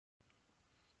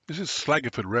This is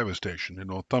Slaggyford railway station in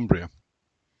Northumbria.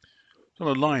 It's on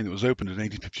a line that was opened in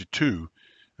 1852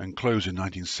 and closed in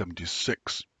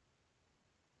 1976.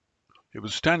 It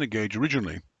was standard gauge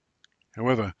originally.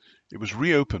 However, it was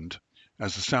reopened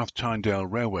as the South Tynedale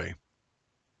Railway.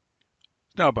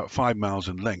 It's now about 5 miles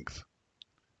in length,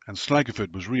 and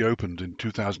Slaggyford was reopened in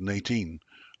 2018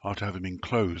 after having been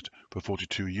closed for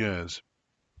 42 years.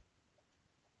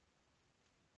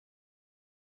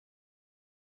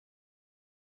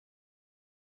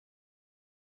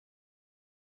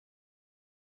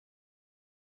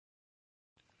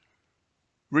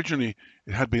 Originally,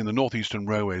 it had been the North Eastern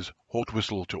Railway's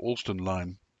Haltwhistle to Alston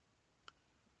line.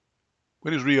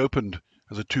 When it was reopened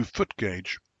as a 2-foot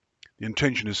gauge, the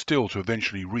intention is still to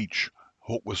eventually reach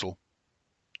Haltwhistle.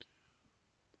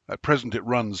 At present, it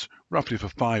runs roughly for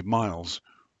 5 miles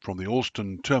from the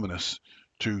Alston terminus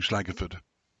to Slaggyford.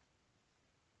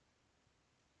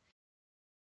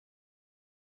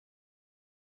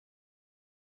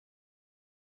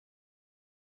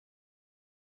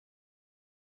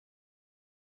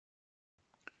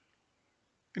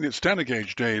 In its standard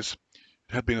gauge days,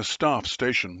 it had been a staff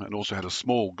station and also had a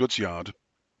small goods yard.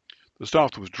 The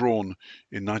staff was drawn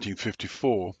in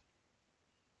 1954.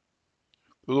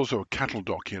 There was also a cattle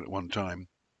dock here at one time.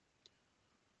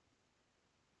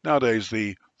 Nowadays,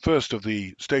 the first of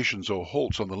the stations or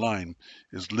halts on the line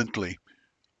is Lintley,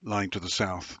 lying to the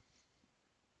south.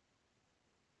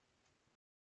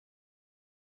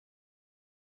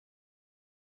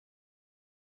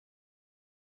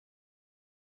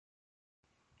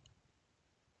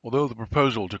 Although the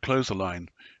proposal to close the line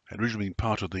had originally been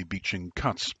part of the Beeching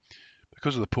Cuts,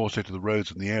 because of the poor state of the roads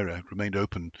in the area, it remained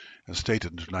open as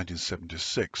stated until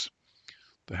 1976.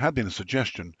 There had been a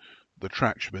suggestion that the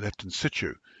track should be left in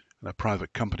situ and a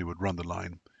private company would run the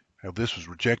line. However, this was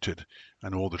rejected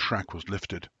and all the track was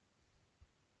lifted.